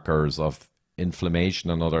blood markers of inflammation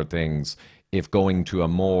and other things if going to a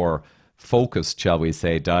more focused, shall we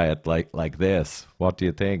say, diet like this. What do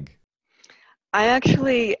you think? I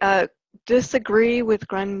actually disagree with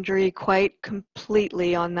Gundry quite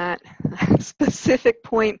completely on that specific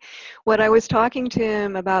point. What I was talking to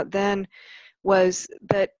him about then was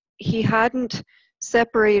that he hadn't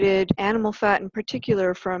separated animal fat in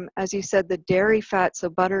particular from, as you said, the dairy fats, so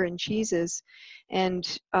butter and cheeses. And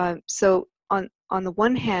so on the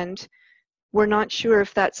one hand, we're not sure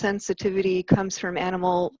if that sensitivity comes from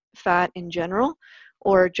animal fat in general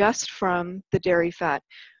or just from the dairy fat.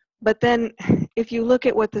 But then if you look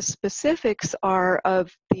at what the specifics are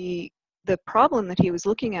of the problem that he was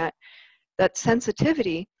looking at, that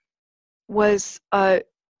sensitivity was high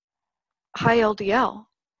LDL.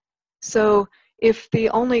 So if the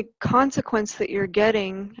only consequence that you're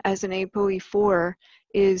getting as an ApoE4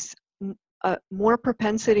 is more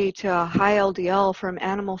propensity to a high LDL from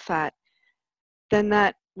animal fat, then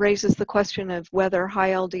that raises the question of whether high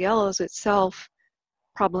LDL is itself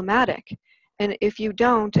problematic. And if you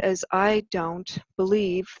don't, as I don't,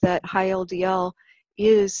 believe that high LDL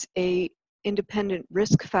is a independent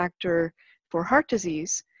risk factor for heart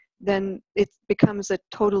disease, then it becomes a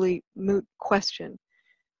totally moot question.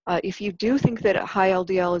 If you do think that a high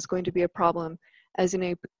LDL is going to be a problem as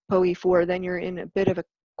an ApoE4, then you're in a bit of a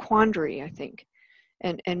quandary, I think,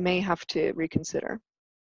 and may have to reconsider.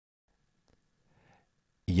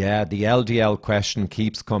 Yeah, the LDL question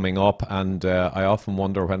keeps coming up, and I often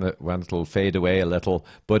wonder when it'll fade away a little.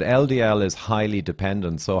 But LDL is highly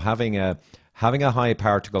dependent, so having a high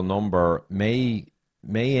particle number may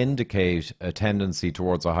indicate a tendency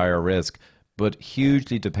towards a higher risk, but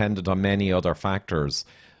hugely dependent on many other factors.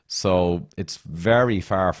 So it's very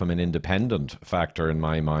far from an independent factor in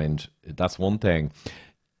my mind. That's one thing.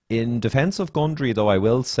 In defense of Gundry, though, I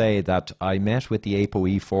will say that I met with the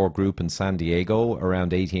ApoE4 group in San Diego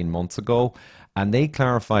around 18 months ago, and they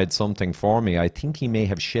clarified something for me. I think he may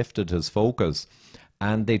have shifted his focus,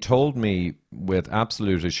 and they told me with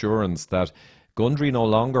absolute assurance that Gundry no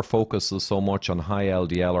longer focuses so much on high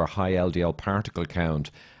LDL or high LDL particle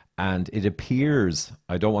count, and it appears,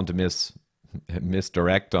 I don't want to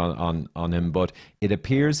misdirect on him, but it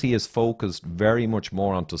appears he is focused very much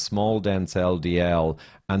more onto small dense LDL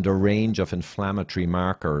and a range of inflammatory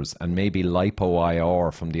markers and maybe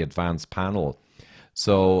lipo-IR from the advanced panel.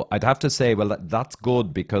 So I'd have to say, well, that's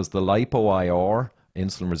good, because the lipo-IR,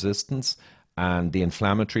 insulin resistance, and the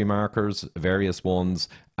inflammatory markers, various ones,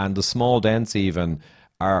 and the small dense even,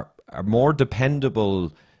 are more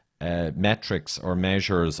dependable metrics or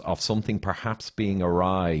measures of something perhaps being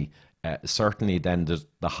awry, certainly than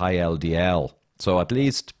the high LDL. So at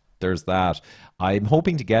least there's that. I'm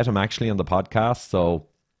hoping to get him actually on the podcast. So,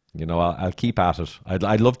 I'll keep at it.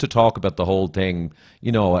 I'd love to talk about the whole thing,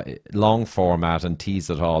 long format and tease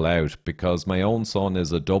it all out because my own son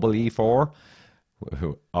is a double E4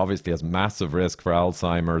 who obviously has massive risk for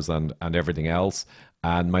Alzheimer's and everything else.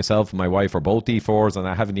 And myself and my wife are both E4s, and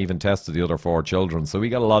I haven't even tested the other four children. So we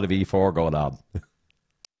got a lot of E4 going on.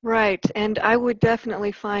 Right, and I would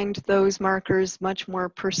definitely find those markers much more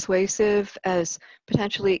persuasive as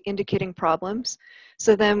potentially indicating problems.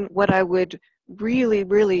 So then what I would really,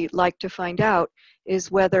 really like to find out is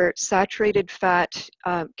whether saturated fat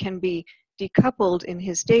can be decoupled in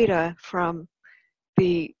his data from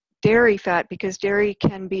the dairy fat, because dairy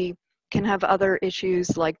can have other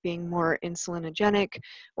issues like being more insulinogenic,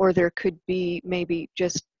 or there could be maybe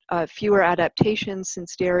just fewer adaptations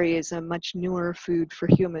since dairy is a much newer food for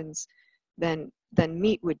humans than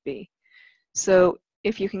meat would be. So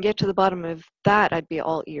if you can get to the bottom of that, I'd be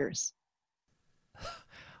all ears.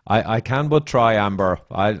 I can but try, Amber.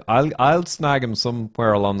 I'll snag him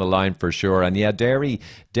somewhere along the line for sure. And yeah, dairy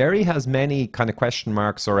has many kind of question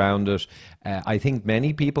marks around it. I think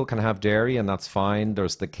many people can have dairy, and that's fine.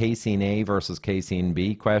 There's the casein A versus casein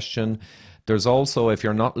B question. There's also, if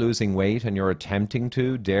you're not losing weight and you're attempting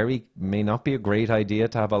to, dairy may not be a great idea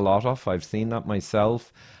to have a lot of. I've seen that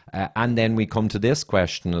myself. And then we come to this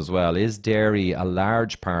question as well. Is dairy a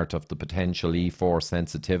large part of the potential E4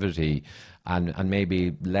 sensitivity, and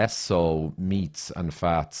maybe less so meats and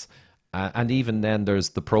fats? And even then, there's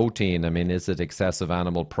the protein. I mean, is it excessive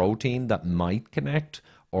animal protein that might connect?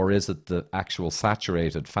 Or is it the actual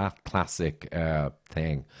saturated fat classic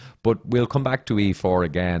thing? But we'll come back to E4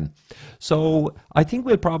 again. So I think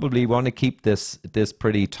we'll probably want to keep this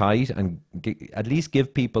pretty tight and at least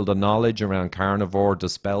give people the knowledge around carnivore,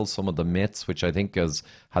 dispel some of the myths, which I think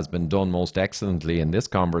has been done most excellently in this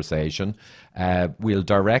conversation. We'll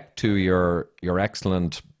direct to your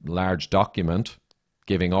excellent large document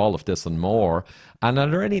giving all of this and more. And are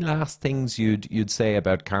there any last things you'd say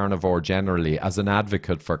about carnivore generally as an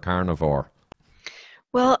advocate for carnivore?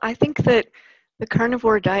 Well, I think that the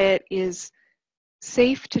carnivore diet is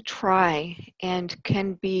safe to try and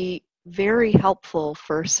can be very helpful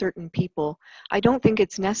for certain people. I don't think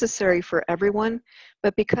it's necessary for everyone,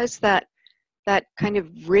 but because that kind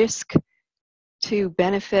of risk to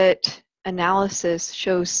benefit analysis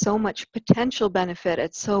shows so much potential benefit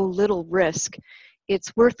at so little risk,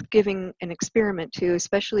 it's worth giving an experiment to,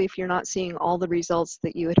 especially if you're not seeing all the results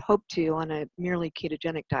that you had hoped to on a merely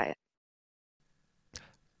ketogenic diet.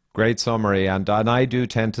 Great summary. And I do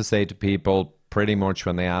tend to say to people pretty much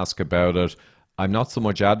when they ask about it, I'm not so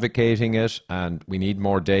much advocating it, and we need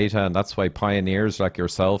more data. And that's why pioneers like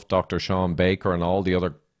yourself, Dr. Sean Baker, and all the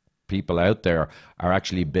other people out there are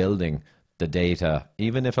actually building the data.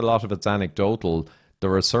 Even if a lot of it's anecdotal, the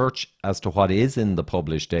research as to what is in the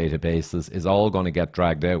published databases is all going to get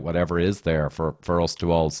dragged out, whatever is there for us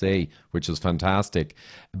to all see, which is fantastic.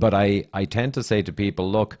 But I tend to say to people,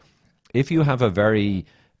 look, if you have a very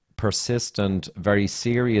persistent, very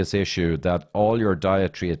serious issue that all your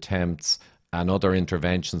dietary attempts and other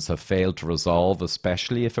interventions have failed to resolve,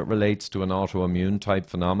 especially if it relates to an autoimmune type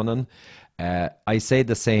phenomenon, I say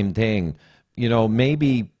the same thing.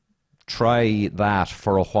 Maybe try that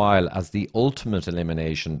for a while as the ultimate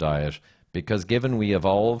elimination diet, because given we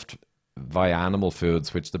evolved via animal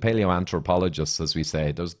foods, which the paleoanthropologists, as we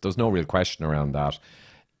say, there's no real question around that.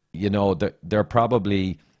 They're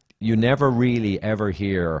probably, you never really ever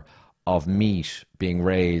hear of meat being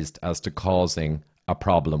raised as to causing a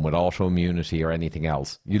problem with autoimmunity or anything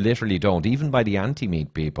else. You literally don't, even by the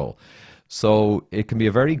anti-meat people. So it can be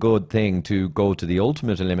a very good thing to go to the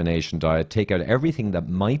ultimate elimination diet, take out everything that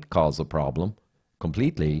might cause a problem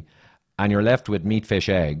completely, and you're left with meat, fish,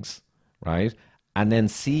 eggs, right? And then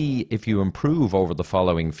see if you improve over the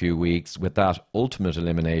following few weeks with that ultimate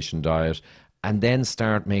elimination diet, and then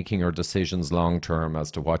start making your decisions long term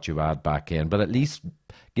as to what you add back in. But at least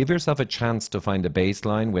give yourself a chance to find a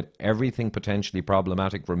baseline with everything potentially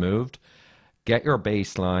problematic removed. Get your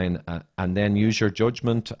baseline and then use your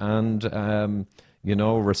judgment and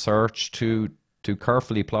research to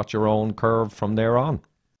carefully plot your own curve from there on.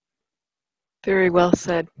 Very well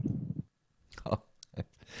said.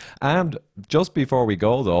 And just before we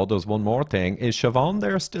go though, there's one more thing. Is Siobhan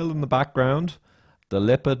there still in the background? The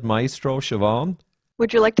lipid maestro, Siobhan?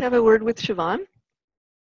 Would you like to have a word with Siobhan?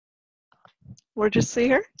 Or just see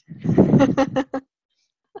her?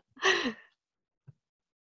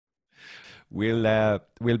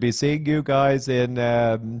 We'll be seeing you guys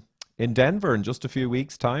in in Denver in just a few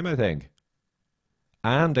weeks' time, I think.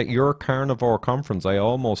 And at your Carnivore conference, I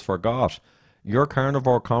almost forgot. Your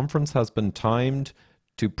Carnivore conference has been timed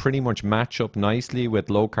to pretty much match up nicely with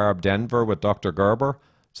Low Carb Denver with Dr. Gerber.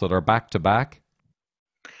 So they're back to back.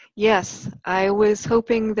 Yes, I was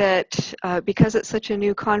hoping that because it's such a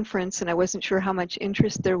new conference and I wasn't sure how much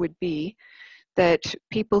interest there would be, that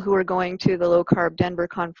people who are going to the Low Carb Denver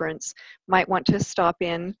conference might want to stop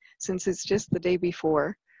in since it's just the day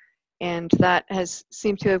before. And that has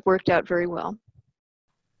seemed to have worked out very well.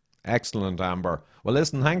 Excellent, Amber. Well,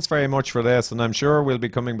 listen, thanks very much for this, and I'm sure we'll be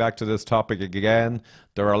coming back to this topic again.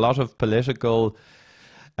 There are a lot of political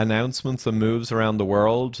announcements and moves around the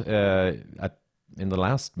world in the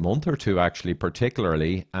last month or two, actually,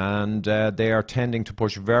 particularly, and they are tending to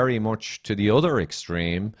push very much to the other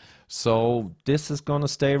extreme. So this is going to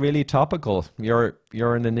stay really topical. You're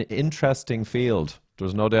in an interesting field.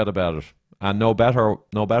 There's no doubt about it, and no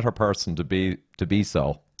better person to be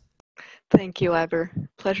so. Thank you, Ivor.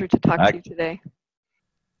 Pleasure to talk to you today.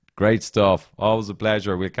 Great stuff. Always a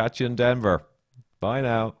pleasure. We'll catch you in Denver. Bye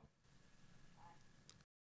now.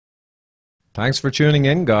 Thanks for tuning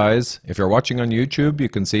in, guys. If you're watching on YouTube, you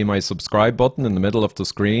can see my subscribe button in the middle of the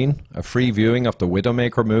screen, a free viewing of the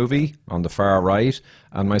Widowmaker movie on the far right,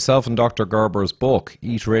 and myself and Dr. Gerber's book,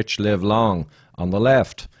 Eat Rich, Live Long, on the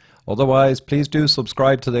left. Otherwise, please do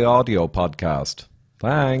subscribe to the audio podcast.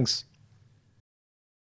 Thanks.